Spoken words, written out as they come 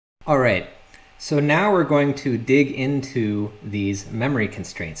All right, so now we're going to dig into these memory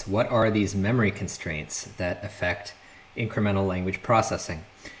constraints. What are these memory constraints that affect incremental language processing?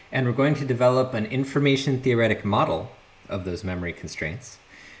 And we're going to develop an information-theoretic model of those memory constraints,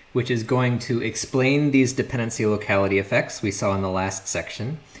 which is going to explain these dependency locality effects we saw in the last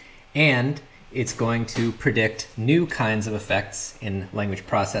section, and it's going to predict new kinds of effects in language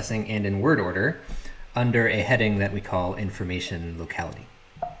processing and in word order under a heading that we call information locality.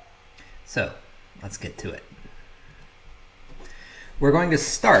 So let's get to it. We're going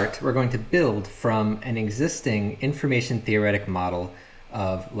to build from an existing information-theoretic model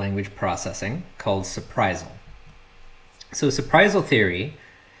of language processing called Surprisal. So Surprisal theory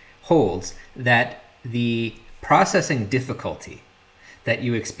holds that the processing difficulty that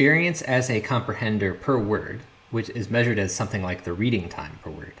you experience as a comprehender per word, which is measured as something like the reading time per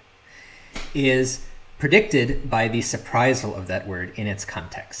word, is predicted by the surprisal of that word in its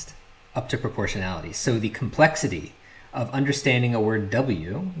context, up to proportionality. So the complexity of understanding a word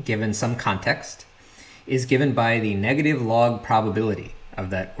W, given some context, is given by the negative log probability of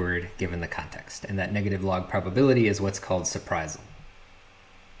that word given the context. And that negative log probability is what's called surprisal.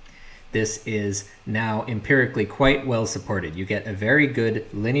 This is now empirically quite well supported. You get a very good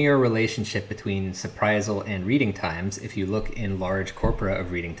linear relationship between surprisal and reading times if you look in large corpora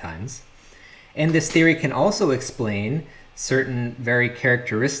of reading times. And this theory can also explain certain very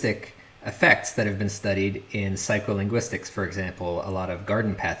characteristic effects that have been studied in psycholinguistics. For example, a lot of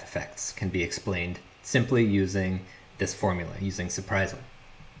garden path effects can be explained simply using this formula, using surprisal.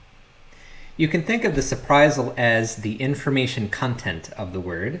 You can think of the surprisal as the information content of the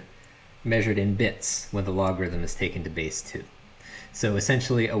word, measured in bits when the logarithm is taken to base 2. So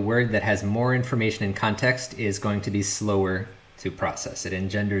essentially, a word that has more information in context is going to be slower to process. It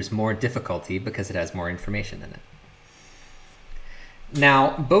engenders more difficulty because it has more information in it.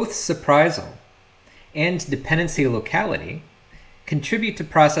 Now, both surprisal and dependency locality contribute to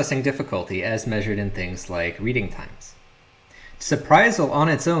processing difficulty as measured in things like reading times. Surprisal on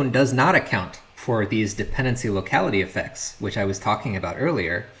its own does not account for these dependency locality effects, which I was talking about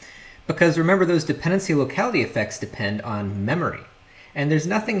earlier, because remember, those dependency locality effects depend on memory. And there's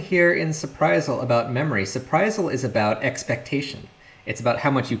nothing here in surprisal about memory. Surprisal is about expectation. It's about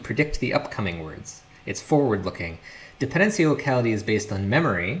how much you predict the upcoming words. It's forward-looking. Dependency locality is based on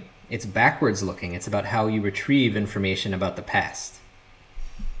memory. It's backwards looking. It's about how you retrieve information about the past.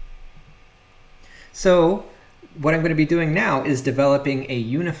 So what I'm going to be doing now is developing a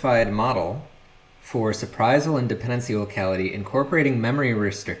unified model for surprisal and dependency locality, incorporating memory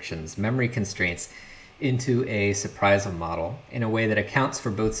restrictions, memory constraints, into a surprisal model in a way that accounts for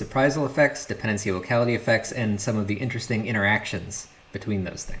both surprisal effects, dependency locality effects, and some of the interesting interactions between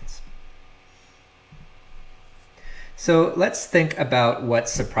those things. So let's think about what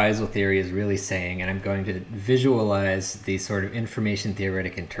surprisal theory is really saying, and I'm going to visualize the sort of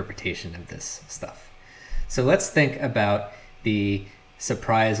information-theoretic interpretation of this stuff. So let's think about the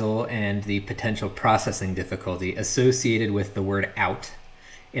surprisal and the potential processing difficulty associated with the word out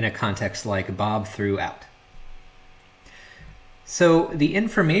in a context like Bob threw out. So the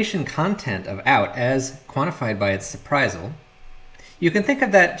information content of out, as quantified by its surprisal, you can think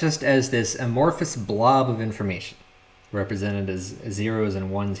of that just as this amorphous blob of information, represented as zeros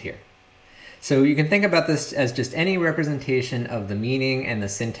and ones here. So you can think about this as just any representation of the meaning and the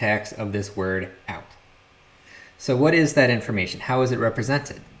syntax of this word out. So what is that information? How is it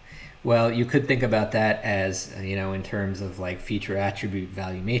represented? Well, you could think about that as, in terms of like feature attribute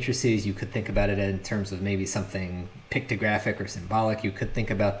value matrices. You could think about it in terms of maybe something pictographic or symbolic. You could think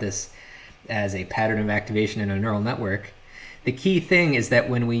about this as a pattern of activation in a neural network. The key thing is that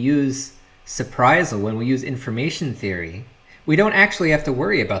when we use surprisal, when we use information theory, we don't actually have to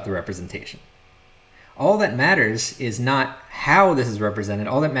worry about the representation. All that matters is not how this is represented.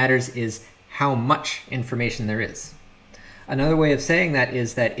 All that matters is how much information there is. Another way of saying that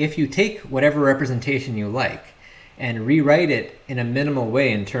is that if you take whatever representation you like and rewrite it in a minimal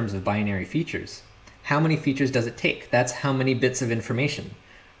way in terms of binary features, how many features does it take? That's how many bits of information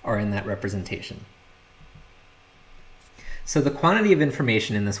are in that representation. So the quantity of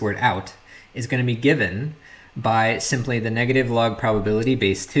information in this word out is going to be given by simply the negative log probability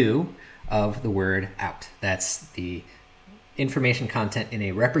base 2 of the word out. That's the information content in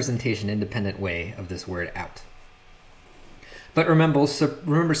a representation-independent way of this word out. But remember,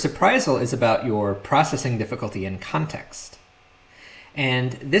 surprisal is about your processing difficulty in context.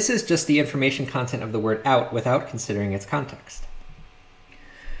 And this is just the information content of the word out without considering its context.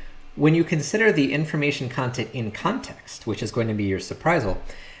 When you consider the information content in context, which is going to be your surprisal,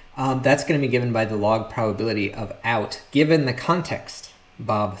 that's going to be given by the log probability of out given the context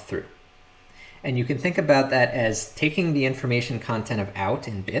Bob through. And you can think about that as taking the information content of out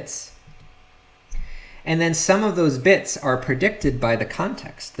in bits, and then some of those bits are predicted by the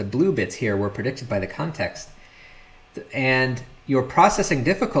context. The blue bits here were predicted by the context. And your processing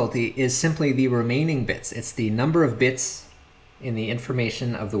difficulty is simply the remaining bits. It's the number of bits in the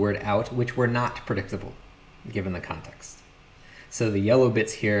information of the word out which were not predictable given the context. So the yellow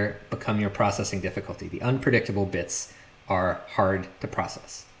bits here become your processing difficulty. The unpredictable bits are hard to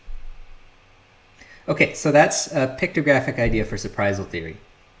process. Okay, so that's a pictographic idea for surprisal theory.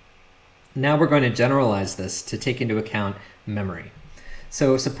 Now we're going to generalize this to take into account memory.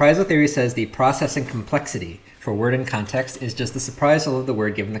 So surprisal theory says the processing complexity for word and context is just the surprisal of the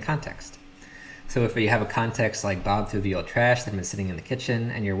word given the context. So if you have a context like Bob threw the old trash that had been sitting in the kitchen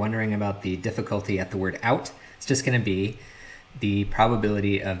and you're wondering about the difficulty at the word out, it's just going to be the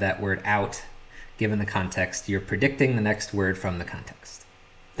probability of that word out given the context. You're predicting the next word from the context.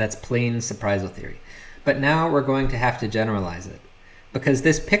 That's plain surprisal theory. But now we're going to have to generalize it, because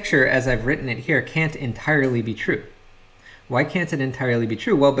this picture, as I've written it here, can't entirely be true. Why can't it entirely be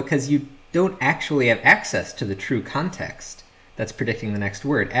true? Well, because you don't actually have access to the true context that's predicting the next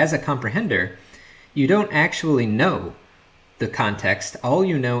word. As a comprehender, you don't actually know the context. All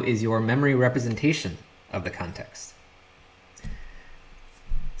you know is your memory representation of the context.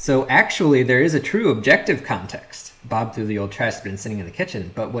 So actually, there is a true objective context. Bob threw the old trash that's been sitting in the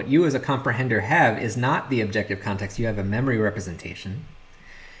kitchen. But what you as a comprehender have is not the objective context. You have a memory representation.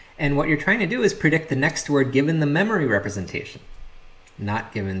 And what you're trying to do is predict the next word given the memory representation,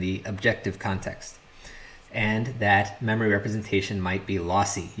 not given the objective context. And that memory representation might be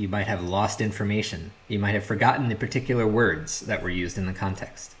lossy. You might have lost information. You might have forgotten the particular words that were used in the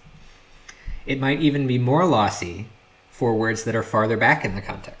context. It might even be more lossy for words that are farther back in the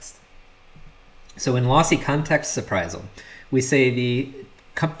context. So in lossy context surprisal, we say the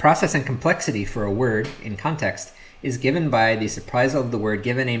processing complexity for a word in context is given by the surprisal of the word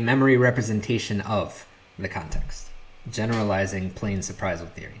given a memory representation of the context, generalizing plain surprisal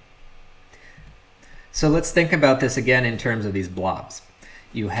theory. So let's think about this again in terms of these blobs.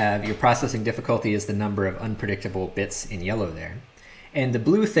 You have your processing difficulty is the number of unpredictable bits in yellow there. And the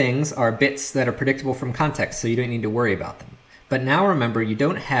blue things are bits that are predictable from context, so you don't need to worry about them. But now remember, you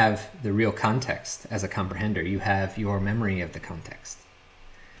don't have the real context as a comprehender. You have your memory of the context.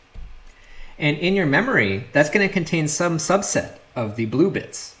 And in your memory, that's going to contain some subset of the blue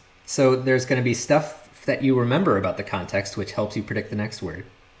bits. So there's going to be stuff that you remember about the context, which helps you predict the next word.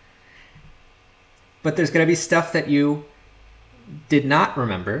 But there's going to be stuff that you did not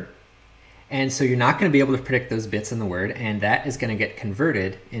remember. And so you're not going to be able to predict those bits in the word, and that is going to get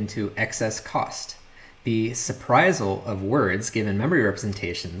converted into excess cost. The surprisal of words given memory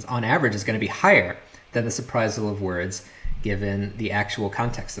representations on average is going to be higher than the surprisal of words given the actual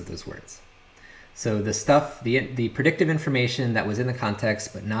context of those words. So the stuff, the predictive information that was in the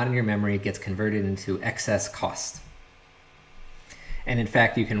context but not in your memory gets converted into excess cost. And in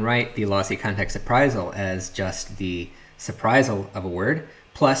fact, you can write the lossy context surprisal as just the surprisal of a word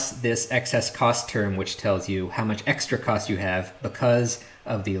plus this excess cost term, which tells you how much extra cost you have because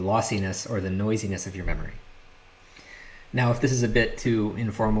of the lossiness or the noisiness of your memory. Now, if this is a bit too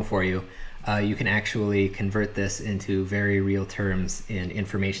informal for you, you can actually convert this into very real terms in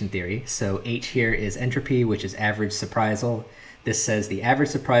information theory. So H here is entropy, which is average surprisal. This says the average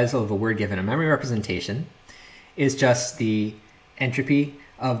surprisal of a word given a memory representation is just the entropy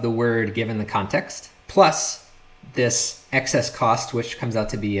of the word given the context, plus this excess cost, which comes out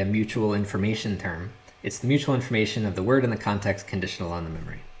to be a mutual information term. It's the mutual information of the word and the context conditional on the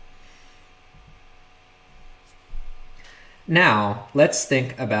memory. Now, let's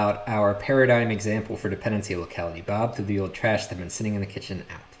think about our paradigm example for dependency locality. Bob threw the old trash that had been sitting in the kitchen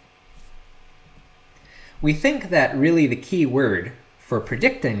out. We think that really the key word for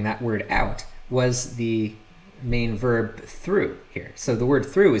predicting that word out was the main verb threw here. So the word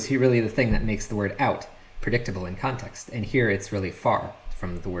threw is really the thing that makes the word out predictable in context. And here it's really far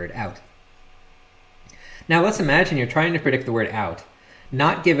from the word out. Now let's imagine you're trying to predict the word out,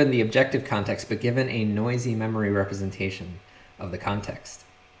 not given the objective context, but given a noisy memory representation of the context.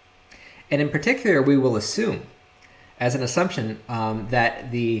 And in particular, we will assume, as an assumption,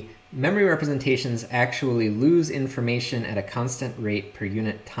 that the memory representations actually lose information at a constant rate per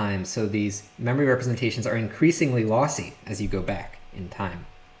unit time. So these memory representations are increasingly lossy as you go back in time.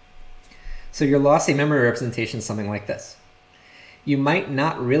 So your lossy memory representation is something like this. You might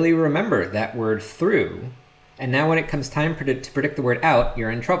not really remember that word through, and now when it comes time to predict the word out,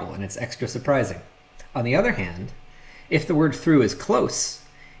 you're in trouble, and it's extra surprising. On the other hand, if the word through is close,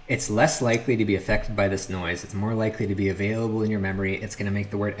 it's less likely to be affected by this noise. It's more likely to be available in your memory. It's going to make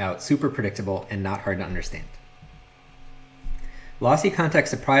the word out super predictable and not hard to understand. Lossy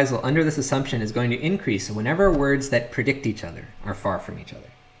context surprisal under this assumption is going to increase whenever words that predict each other are far from each other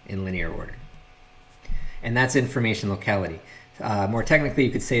in linear order. And that's information locality. More technically,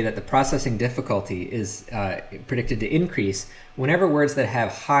 you could say that the processing difficulty is predicted to increase whenever words that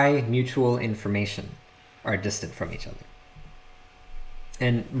have high mutual information are distant from each other.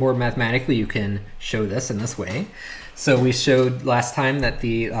 And more mathematically, you can show this in this way. So we showed last time that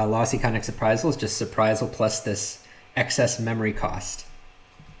the lossy context surprisal is just surprisal plus this excess memory cost.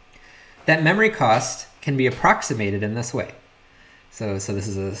 That memory cost can be approximated in this way. So this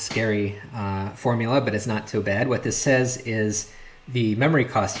is a scary formula, but it's not too bad. What this says is the memory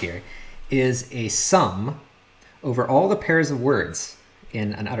cost here is a sum over all the pairs of words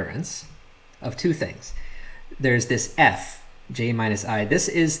in an utterance of two things. There's this f, j minus I. This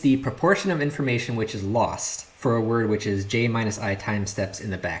is the proportion of information which is lost for a word which is j minus I time steps in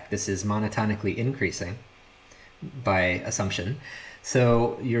the back. This is monotonically increasing by assumption.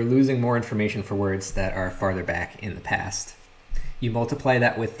 So you're losing more information for words that are farther back in the past. You multiply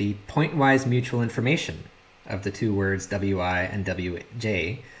that with the pointwise mutual information of the two words wi and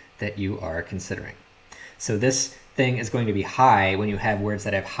wj that you are considering. So this thing is going to be high when you have words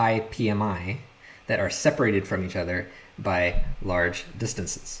that have high PMI that are separated from each other by large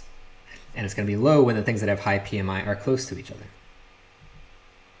distances. And it's going to be low when the things that have high PMI are close to each other.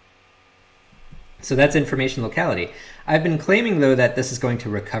 So that's information locality. I've been claiming, though, that this is going to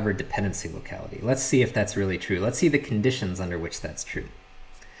recover dependency locality. Let's see if that's really true. Let's see the conditions under which that's true.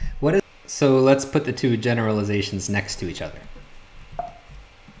 So let's put the two generalizations next to each other.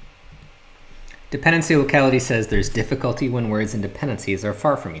 Dependency locality says there's difficulty when words and dependencies are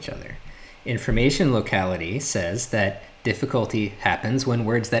far from each other. Information locality says that difficulty happens when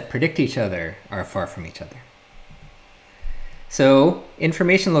words that predict each other are far from each other. So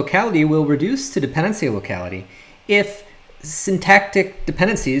information locality will reduce to dependency locality if syntactic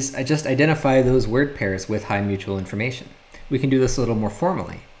dependencies just identify those word pairs with high mutual information. We can do this a little more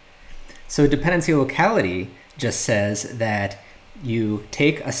formally. So dependency locality just says that you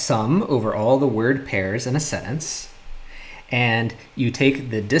take a sum over all the word pairs in a sentence, and you take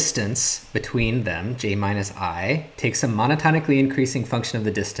the distance between them, j minus I, take some monotonically increasing function of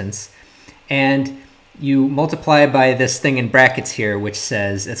the distance, and you multiply by this thing in brackets here, which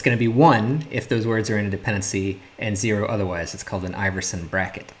says it's going to be 1 if those words are in a dependency and 0 otherwise. It's called an Iverson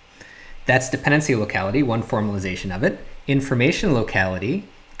bracket. That's dependency locality, one formalization of it. Information locality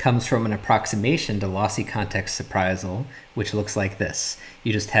comes from an approximation to lossy context surprisal, which looks like this.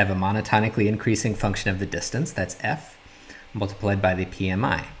 You just have a monotonically increasing function of the distance, that's f, multiplied by the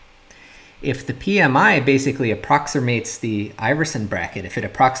PMI. If the PMI basically approximates the Iverson bracket, if it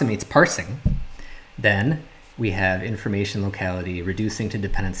approximates parsing, then we have information locality reducing to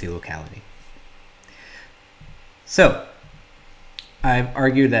dependency locality. So I've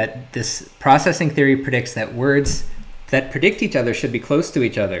argued that this processing theory predicts that words that predict each other should be close to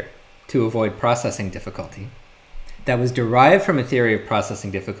each other to avoid processing difficulty. That was derived from a theory of processing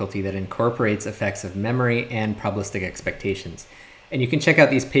difficulty that incorporates effects of memory and probabilistic expectations. And you can check out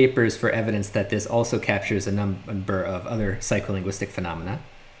these papers for evidence that this also captures a number of other psycholinguistic phenomena.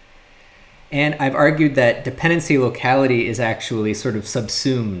 And I've argued that dependency locality is actually sort of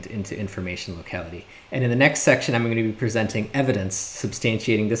subsumed into information locality. And in the next section, I'm going to be presenting evidence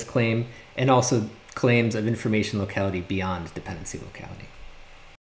substantiating this claim and also claims of information locality beyond dependency locality.